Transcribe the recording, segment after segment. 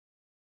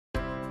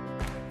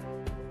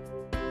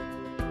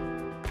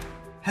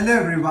Hello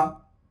everyone.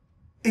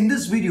 In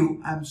this video,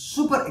 I'm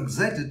super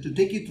excited to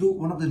take you through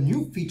one of the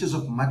new features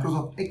of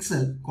Microsoft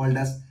Excel called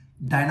as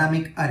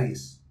dynamic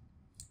arrays.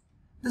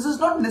 This is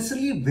not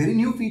necessarily a very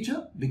new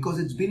feature because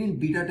it's been in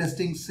beta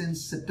testing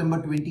since September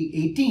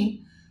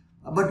 2018.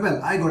 But well,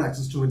 I got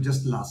access to it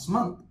just last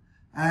month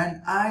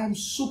and I'm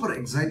super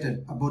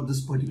excited about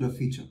this particular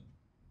feature.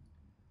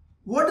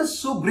 What is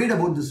so great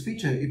about this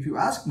feature, if you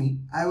ask me,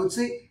 I would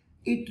say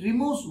it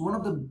removes one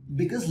of the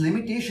biggest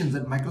limitations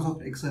that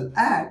Microsoft Excel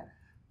had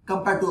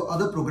compared to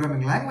other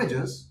programming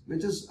languages,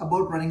 which is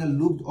about running a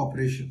looped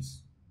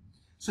operations.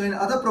 So in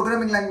other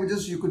programming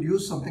languages, you could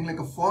use something like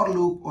a for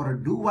loop or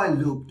a do-while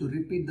loop to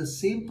repeat the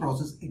same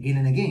process again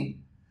and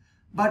again.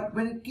 But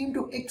when it came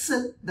to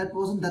Excel, that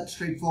wasn't that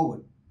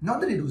straightforward.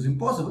 Not that it was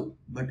impossible,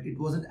 but it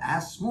wasn't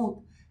as smooth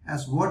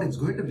as what it's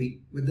going to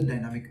be with the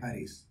dynamic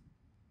arrays.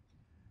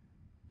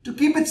 To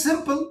keep it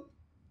simple,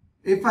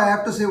 if I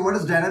have to say what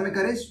is dynamic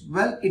arrays,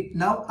 well, it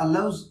now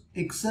allows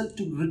Excel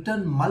to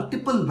return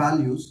multiple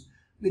values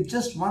with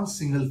just one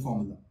single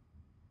formula.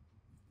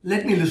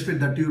 Let me illustrate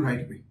that to you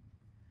right away.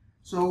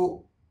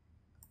 So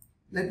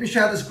let me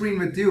share the screen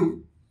with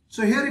you.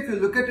 So here, if you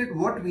look at it,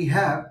 what we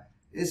have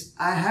is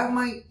I have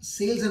my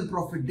sales and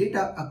profit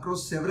data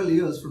across several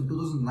years from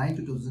 2009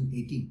 to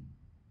 2018.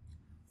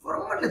 For a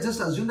moment, let's just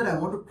assume that I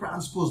want to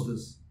transpose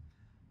this.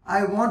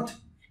 I want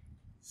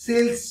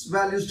sales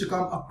values to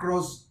come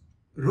across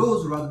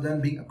rows rather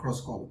than being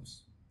across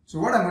columns. So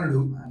what I'm going to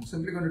do, I'm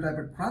simply going to type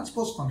a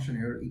transpose function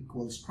here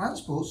equals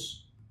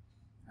transpose,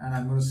 and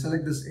I'm going to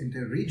select this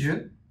entire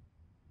region,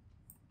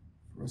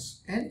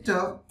 press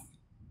enter.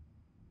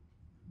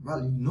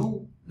 Well, you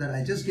know that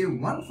I just gave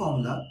one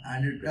formula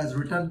and it has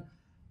returned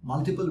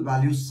multiple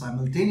values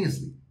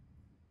simultaneously.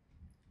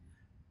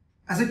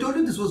 As I told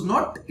you, this was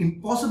not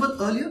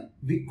impossible earlier.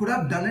 We could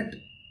have done it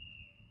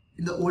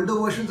in the older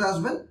versions as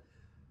well.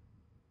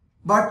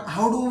 But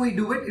how do we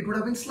do it? It would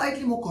have been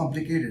slightly more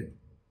complicated.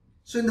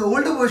 So in the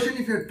older version,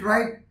 if you had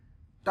tried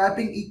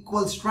typing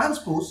equals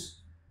transpose,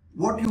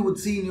 what you would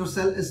see in your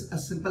cell is a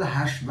simple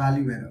hash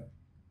value error.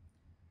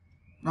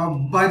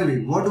 Now, by the way,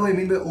 what do I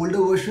mean by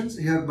older versions?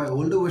 Here, by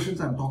older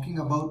versions, I'm talking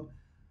about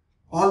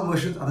all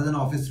versions other than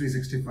Office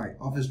 365,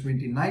 Office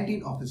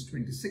 2019, Office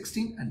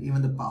 2016, and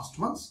even the past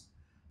ones.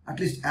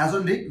 At least as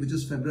on date, which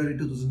is February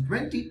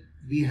 2020,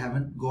 we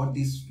haven't got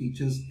these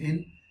features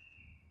in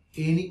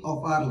any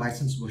of our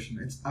licensed version.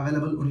 It's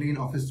available only in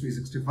Office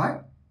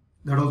 365.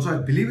 That also,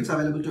 I believe it's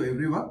available to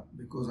everyone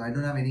because I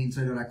don't have any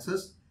insider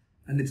access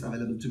and it's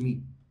available to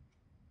me.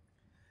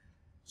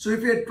 So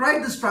if you had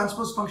tried this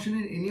transpose function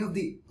in any of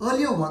the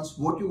earlier ones,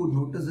 what you would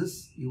notice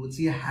is you would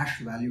see a hash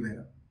value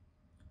error.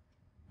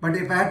 But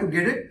if I had to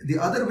get it, the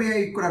other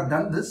way I could have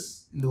done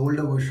this in the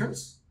older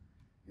versions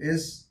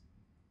is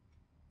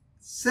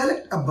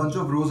select a bunch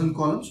of rows and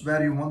columns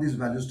where you want these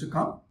values to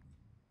come.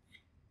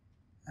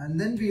 And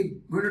then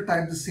we're going to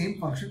type the same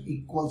function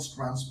equals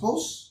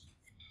transpose,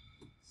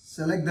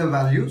 select the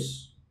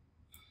values.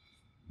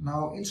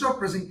 Now, instead of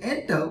pressing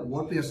enter,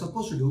 what we are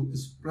supposed to do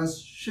is press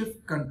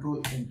shift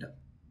control enter.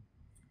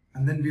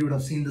 And then we would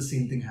have seen the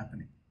same thing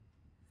happening.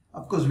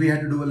 Of course, we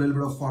had to do a little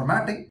bit of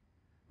formatting.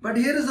 But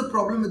here is the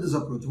problem with this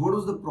approach. What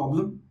was the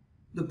problem?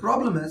 The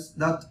problem is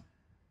that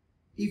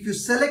if you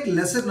select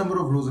lesser number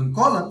of rows and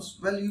columns,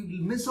 well, you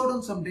will miss out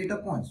on some data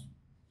points.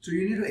 So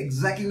you need to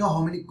exactly know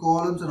how many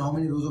columns and how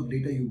many rows of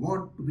data you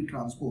want to be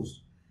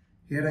transposed.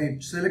 Here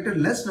I selected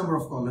less number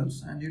of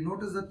columns and you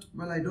notice that,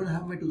 well, I don't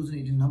have my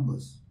 2018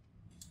 numbers.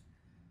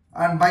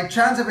 And by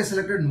chance, if I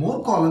selected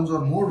more columns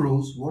or more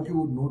rows, what you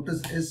would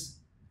notice is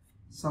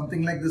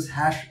something like this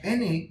hash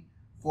NA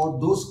for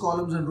those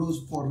columns and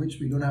rows for which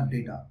we don't have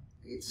data.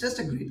 It's just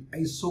a great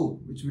eyesore,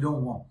 which we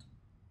don't want.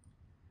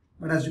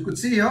 But as you could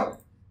see here,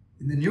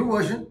 in the new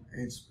version,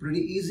 it's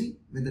pretty easy.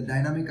 With the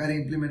dynamic array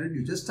implemented,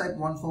 you just type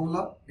one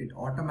formula, it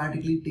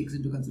automatically takes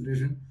into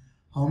consideration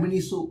how many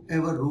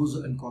soever rows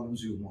and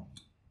columns you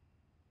want.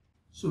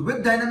 So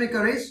with dynamic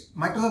arrays,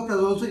 Microsoft has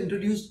also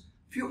introduced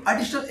few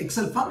additional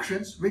Excel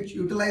functions which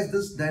utilize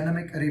this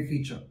dynamic array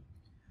feature.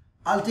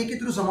 I'll take you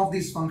through some of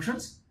these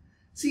functions.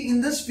 See,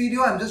 in this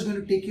video, I'm just going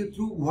to take you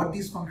through what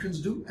these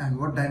functions do and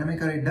what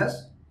dynamic array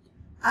does.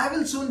 I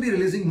will soon be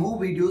releasing more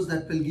videos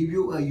that will give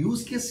you a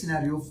use case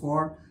scenario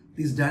for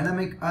these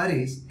dynamic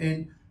arrays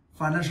in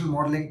financial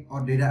modeling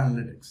or data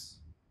analytics.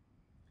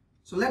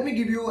 So let me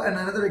give you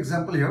another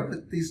example here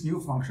with these new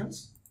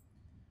functions.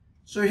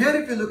 So here,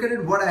 if you look at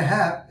it, what I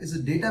have is a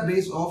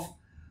database of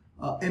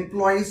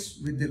employees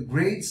with their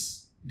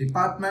grades,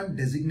 department,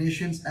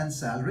 designations, and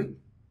salary.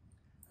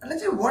 And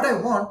let's say what I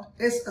want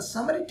is a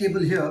summary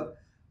table here,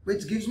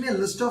 which gives me a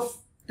list of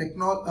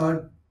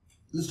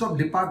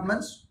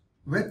departments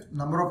with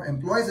number of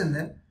employees in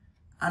them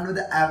and with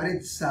the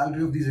average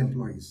salary of these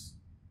employees.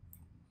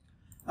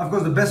 Of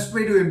course, the best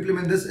way to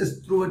implement this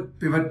is through a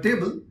pivot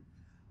table.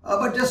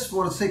 But just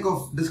for the sake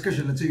of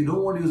discussion, let's say you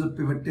don't want to use a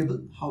pivot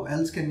table. How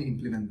else can we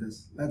implement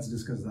this? Let's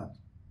discuss that.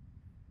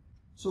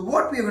 So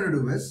what we are going to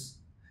do is,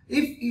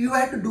 if you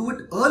had to do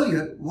it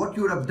earlier, what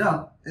you would have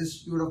done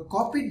is you would have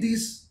copied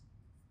these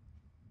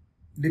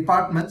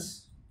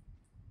departments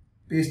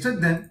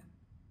pasted them,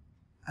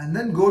 and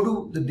then go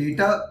to the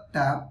data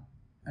tab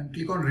and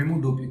click on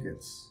remove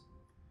duplicates.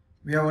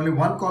 We have only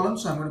one column,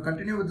 so I'm going to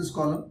continue with this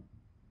column,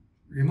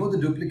 remove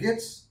the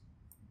duplicates,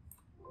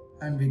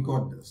 and we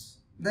got this.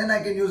 Then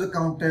I can use a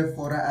COUNTIF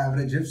or an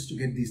average ifs to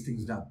get these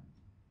things done.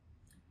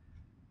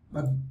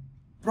 But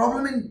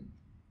problem in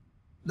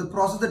the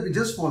process that we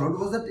just followed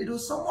was that it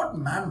was somewhat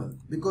manual,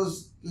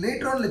 because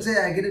later on, let's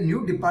say I get a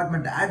new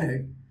department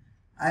added,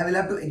 I will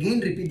have to again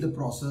repeat the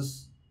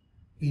process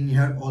in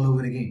here all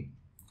over again.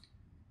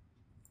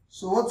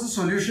 So what's the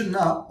solution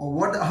now,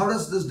 or how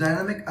does this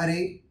dynamic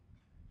array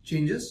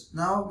changes?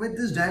 Now with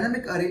this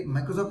dynamic array,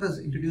 Microsoft has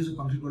introduced a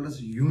function called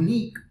as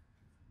unique,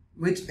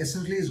 which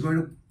essentially is going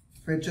to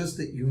fetch us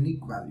the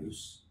unique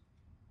values.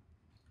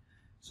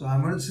 So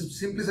I'm going to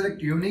simply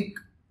select unique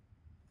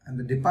and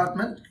the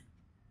department,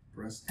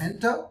 press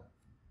enter,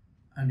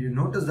 and you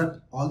notice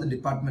that all the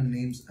department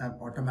names have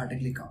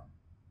automatically come.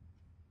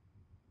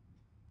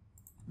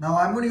 Now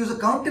I'm going to use a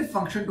COUNTIF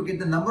function to get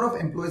the number of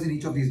employees in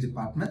each of these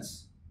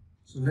departments.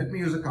 So let me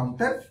use a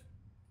COUNTIF.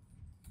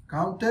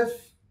 COUNTIF,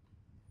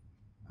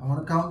 I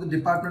want to count the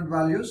department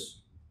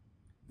values.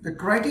 The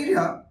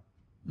criteria,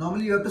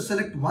 normally you have to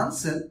select one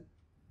cell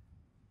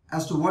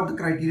as to what the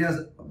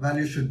criteria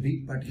value should be.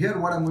 But here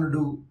what I'm going to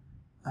do,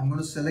 I'm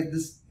going to select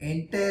this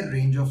entire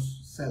range of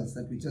cells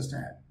that we just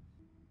had.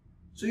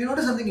 So you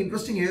notice something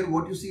interesting here.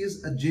 What you see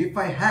is a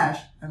J5 hash,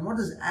 and what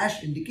this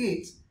hash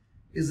indicates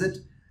is that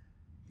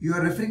you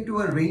are referring to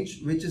a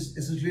range which is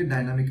essentially a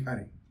dynamic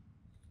array.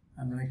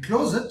 And when I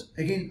close it,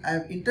 again I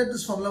have entered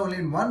this formula only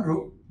in one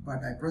row,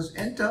 but I press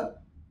enter,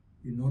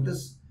 you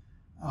notice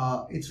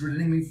it's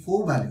returning me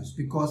 4 values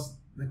because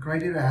the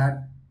criteria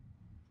had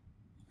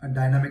a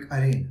dynamic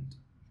array in it.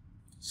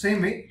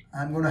 Same way,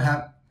 I'm going to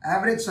have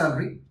average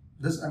salary.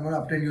 This I'm going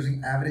to obtain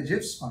using average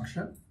ifs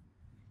function.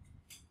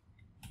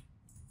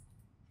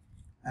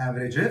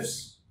 Average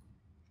ifs,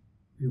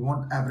 we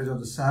want average of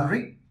the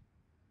salary,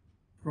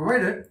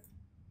 provided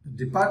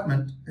the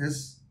department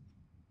is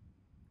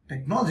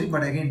technology,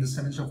 but again this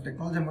dimension of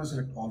technology, I'm going to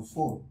select all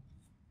 4.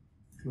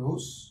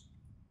 Close,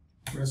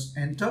 press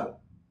enter,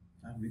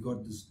 and we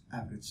got this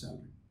average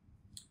salary.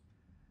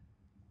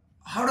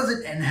 How does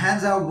it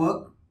enhance our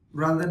work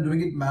rather than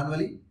doing it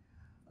manually?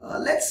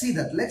 Let's see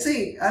that. Let's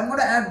say I'm going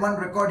to add one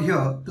record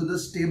here to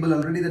this table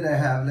already that I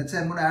have. Let's say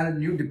I'm going to add a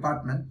new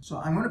department. So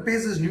I'm going to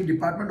paste this new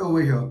department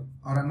over here,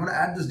 or I'm going to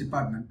add this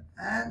department.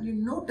 And you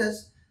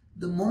notice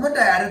the moment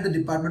I added the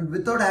department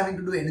without having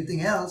to do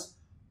anything else,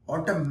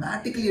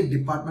 automatically a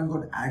department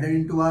got added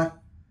into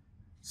our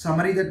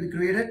summary that we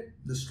created.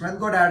 The strength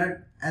got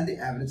added and the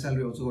average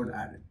salary also got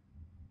added.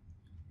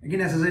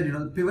 Again, as I said,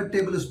 the pivot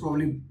table is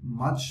probably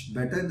much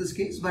better in this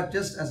case, but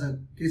just as a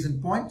case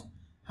in point,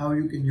 how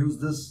you can use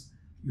this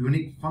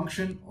unique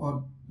function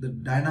or the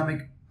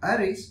dynamic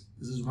arrays,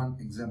 this is one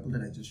example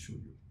that I just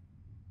showed you.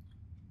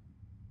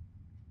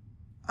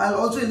 I'll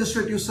also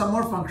illustrate you some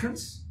more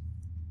functions.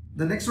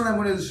 The next one I'm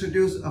going to illustrate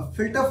you is a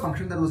filter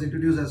function that was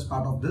introduced as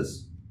part of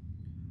this.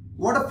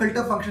 What a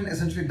filter function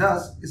essentially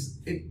does is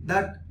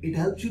it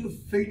helps you to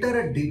filter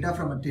a data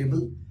from a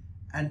table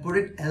and put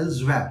it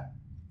elsewhere.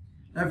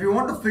 Now if you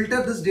want to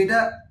filter this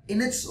data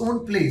in its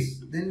own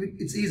place, then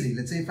it's easy.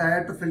 Let's say if I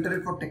had to filter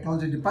it for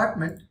technology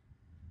department,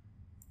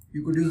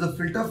 you could use the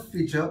filter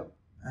feature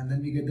and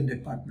then we get the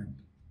department.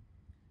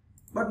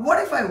 But what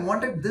if I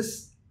wanted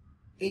this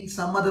in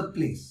some other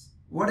place?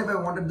 What if I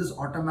wanted this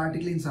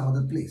automatically in some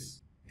other place?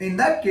 In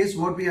that case,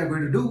 what we are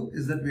going to do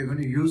is that we are going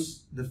to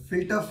use the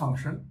filter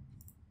function.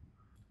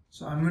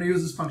 So I'm going to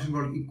use this function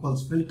called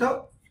equals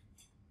filter,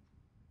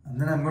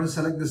 and then I'm going to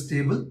select this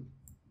table,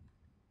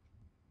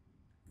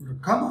 put a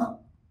comma,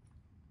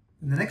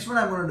 and the next one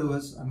I'm going to do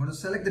is I'm going to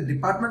select the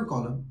department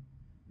column,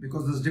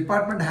 because this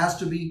department has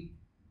to be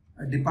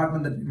a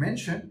department that we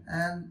mentioned,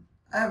 and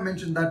I have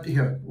mentioned that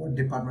here, what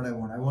department I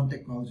want. I want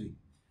technology.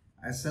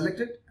 I select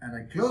it and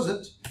I close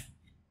it.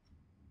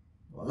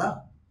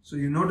 Voila. So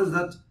you notice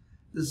that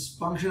this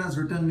function has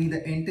returned me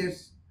the entire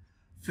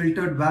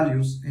filtered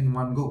values in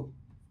one go.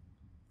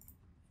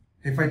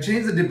 If I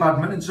change the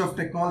department, instead of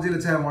technology,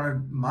 let's say I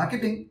wanted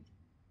marketing,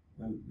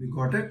 well, we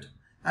got it.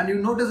 And you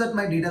notice that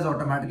my data is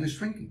automatically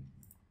shrinking.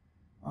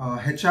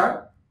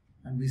 HR,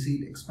 and we see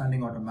it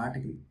expanding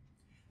automatically.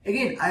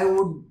 Again, I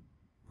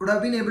would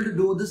have been able to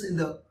do this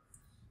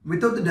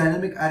without the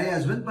dynamic array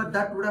as well, but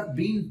that would have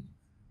been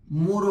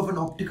more of an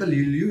optical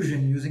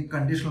illusion using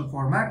conditional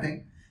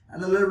formatting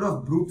and a little bit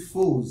of brute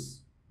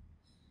force.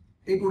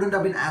 It wouldn't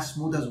have been as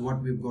smooth as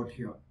what we've got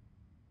here.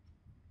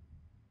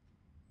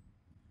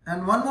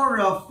 And one more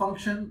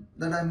function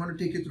that I'm going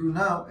to take you through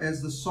now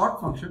is the sort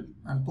function,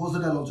 and post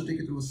that I'll also take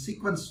you through a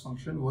sequence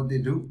function, what they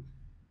do.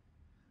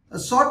 A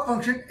sort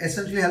function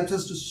essentially helps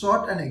us to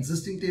sort an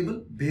existing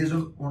table based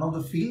on one of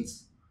the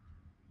fields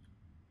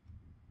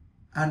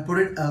and put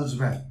it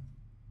elsewhere.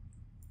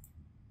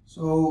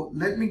 So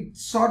let me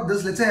sort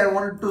this. Let's say I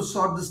wanted to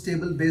sort this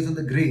table based on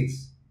the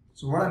grades.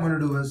 So what I'm going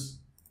to do is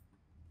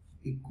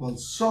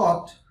equals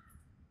sort,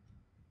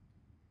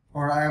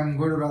 or I am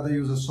going to rather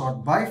use a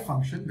sort by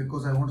function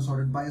because I want to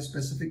sort it by a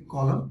specific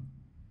column.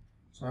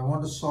 So I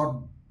want to sort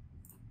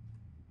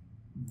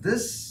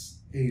this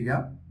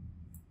area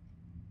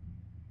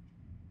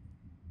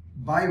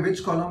by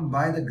which column?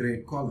 By the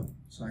grade column.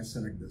 So I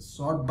select this.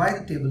 Sort by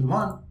the table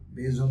 1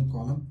 based on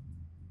column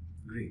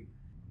grade.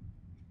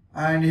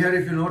 And here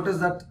if you notice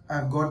that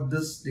I've got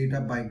this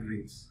data by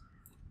grades.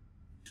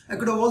 I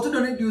could have also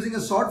done it using a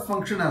sort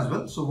function as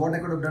well. So what I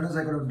could have done is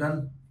I could have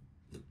done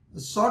a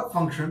sort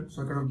function.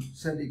 So I could have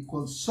said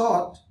equals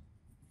sort.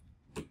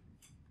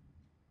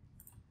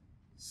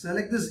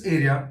 Select this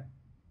area,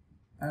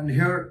 and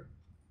here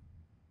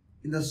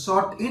in the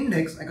sort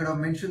index I could have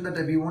mentioned that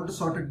we want to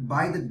sort it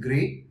by the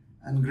grade,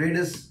 and grade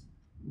is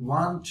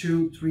 1,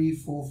 2, 3,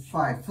 4,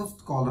 5,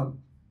 fifth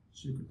column.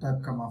 So you could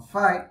type comma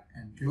 5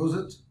 and close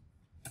it,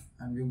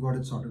 and we've got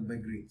it sorted by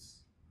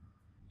grades.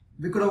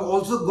 We could have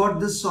also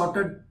got this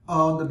sorted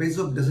on the basis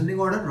of descending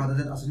order rather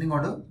than ascending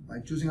order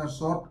by choosing our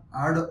sort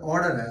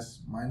order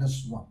as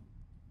 -1,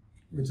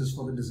 which is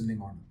for the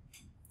descending order.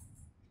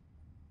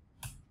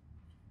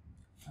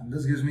 And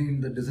this gives me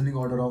the descending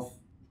order of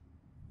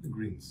the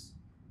grades.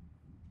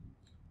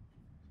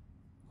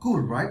 Cool,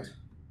 right?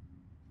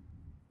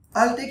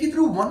 I'll take you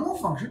through one more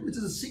function, which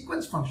is a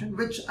sequence function,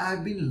 which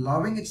I've been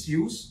loving its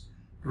use.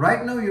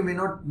 Right now, you may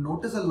not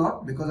notice a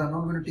lot because I'm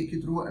not going to take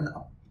you through an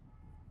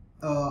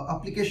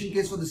application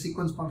case for the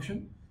sequence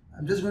function.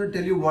 I'm just going to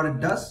tell you what it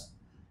does.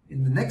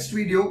 In the next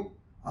video,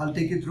 I'll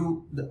take you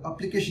through the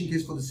application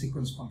case for the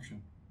sequence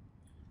function.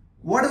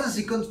 What does a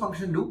sequence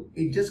function do?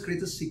 It just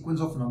creates a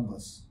sequence of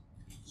numbers.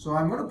 So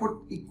I'm going to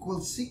put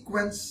equals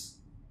sequence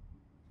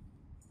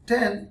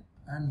 10,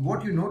 and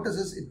what you notice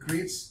is it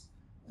creates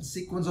a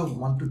sequence of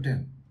 1 to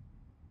 10.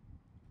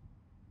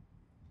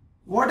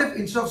 What if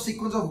instead of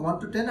sequence of 1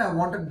 to 10 I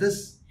wanted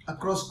this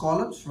across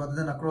columns rather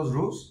than across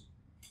rows?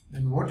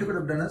 Then what you could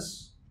have done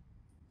is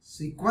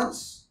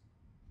sequence.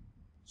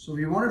 So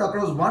we want it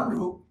across one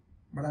row,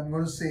 but I'm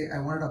going to say I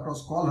want it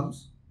across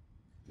columns.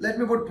 Let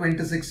me put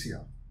 26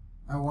 here.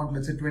 I want,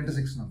 let's say,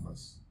 26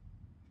 numbers.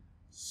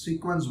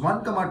 Sequence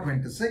 1,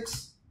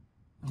 26,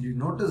 and you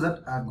notice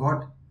that I've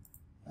got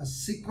a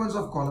sequence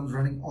of columns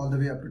running all the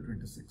way up to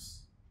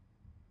 26.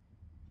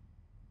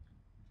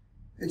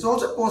 It's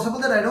also possible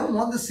that I don't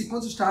want this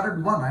sequence to start at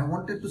 1. I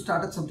want it to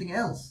start at something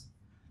else.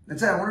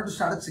 Let's say I want it to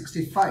start at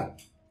 65.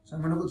 So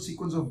I'm going to put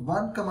sequence of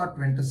 1,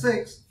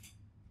 26,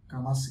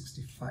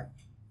 65.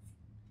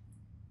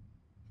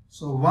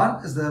 So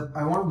 1 is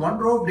I want one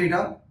row of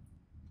data,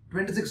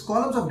 26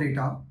 columns of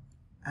data,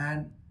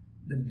 and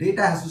the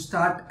data has to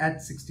start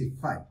at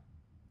 65.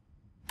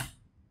 And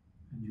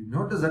you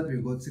notice that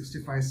we've got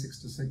 65,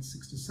 66,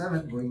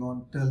 67 going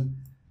on till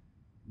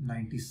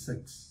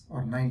 96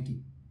 or 90.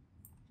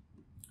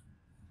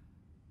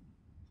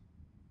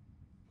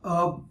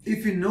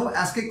 If you know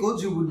ASCII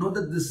codes, you would know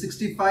that the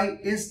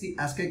 65 is the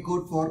ASCII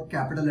code for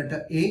capital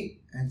letter A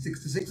and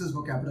 66 is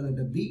for capital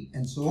letter B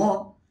and so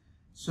on.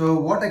 So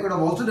what I could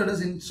have also done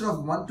is instead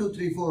of 1, 2,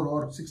 3, 4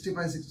 or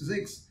 65,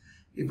 66,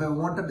 if I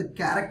wanted the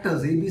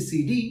characters A, B,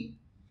 C, D,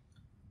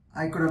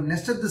 I could have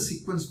nested the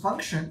sequence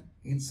function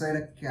inside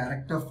a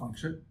character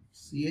function,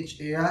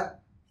 char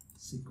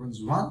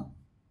sequence 1,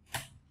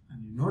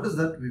 and you notice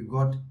that we've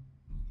got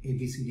A,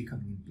 B, C, D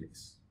coming in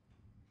place.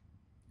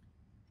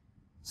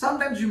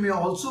 Sometimes you may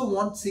also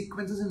want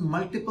sequences in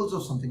multiples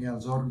of something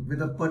else or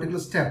with a particular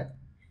step.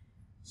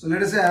 So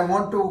let us say I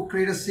want to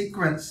create a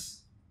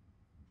sequence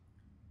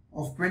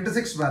of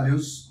 26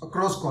 values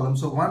across columns.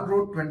 So one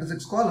row,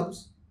 26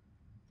 columns,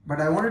 but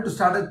I want it to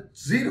start at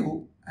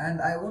 0 and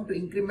I want to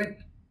increment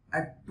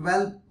at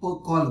 12 per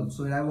column.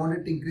 So I want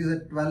it to increase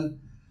at 12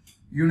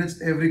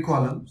 units every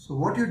column. So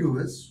what you do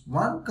is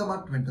 1,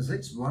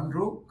 26, one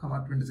row,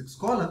 26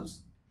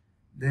 columns,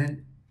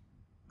 then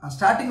our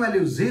starting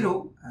value is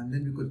 0, and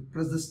then we could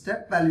press the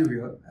step value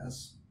here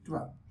as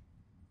 12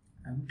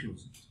 and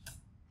close it.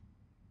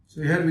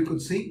 So here we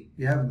could see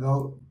we have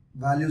the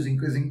values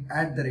increasing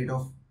at the rate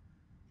of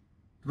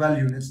 12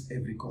 units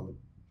every column.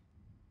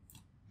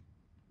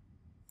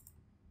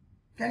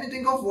 Can you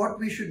think of what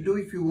we should do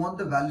if you want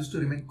the values to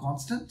remain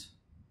constant?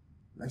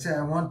 Let's say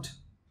I want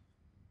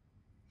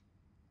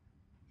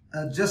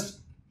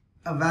just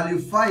a value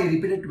 5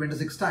 repeated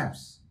 26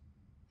 times.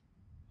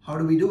 How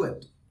do we do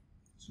it?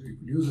 So you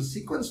could use a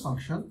sequence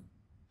function.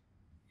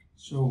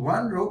 So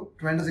one row,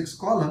 26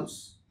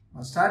 columns.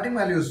 My starting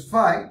value is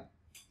 5,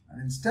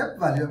 and in step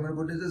value I'm going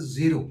to put it as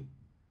 0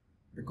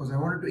 because I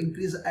want it to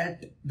increase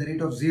at the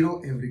rate of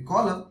 0 every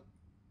column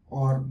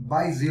or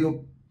by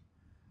 0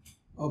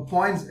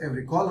 points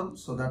every column.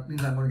 So that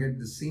means I'm going to get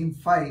the same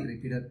 5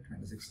 repeated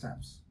 26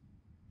 times.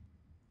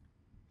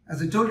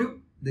 As I told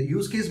you, the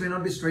use case may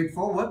not be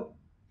straightforward,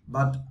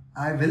 but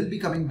I will be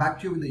coming back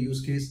to you with the use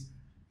case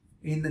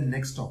in the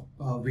next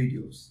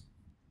videos.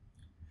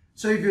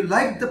 So if you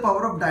like the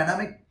power of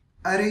dynamic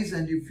arrays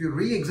and if you're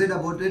really excited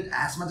about it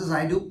as much as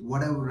I do,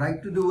 what I would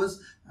like to do is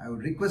I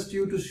would request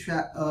you to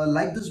share,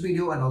 like this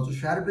video and also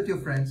share it with your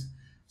friends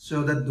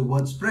so that the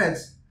word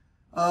spreads.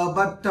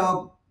 But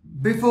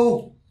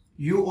before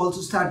you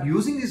also start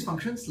using these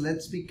functions,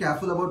 let's be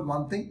careful about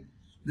one thing.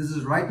 This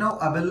is right now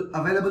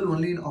available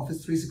only in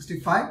Office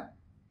 365.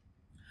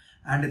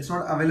 and it's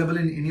not available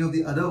in any of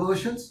the other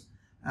versions.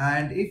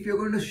 And if you're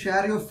going to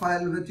share your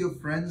file with your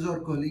friends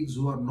or colleagues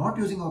who are not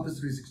using Office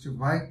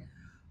 365,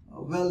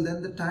 well,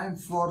 then the time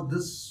for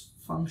this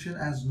function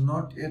has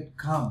not yet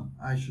come,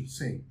 I should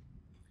say.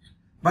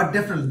 But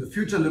definitely the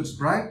future looks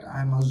bright.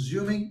 I'm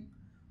assuming,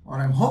 or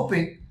I'm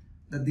hoping,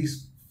 that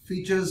these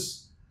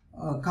features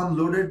come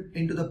loaded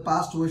into the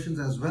past versions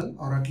as well,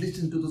 or at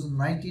least in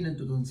 2019 and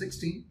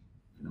 2016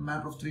 in a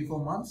matter of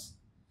 3-4 months.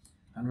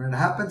 And when it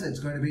happens, it's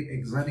going to be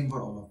exciting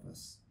for all of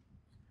us.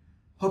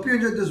 Hope you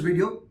enjoyed this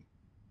video.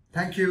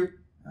 Thank you,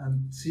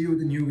 and see you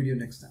with a new video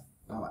next time.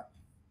 Bye-bye.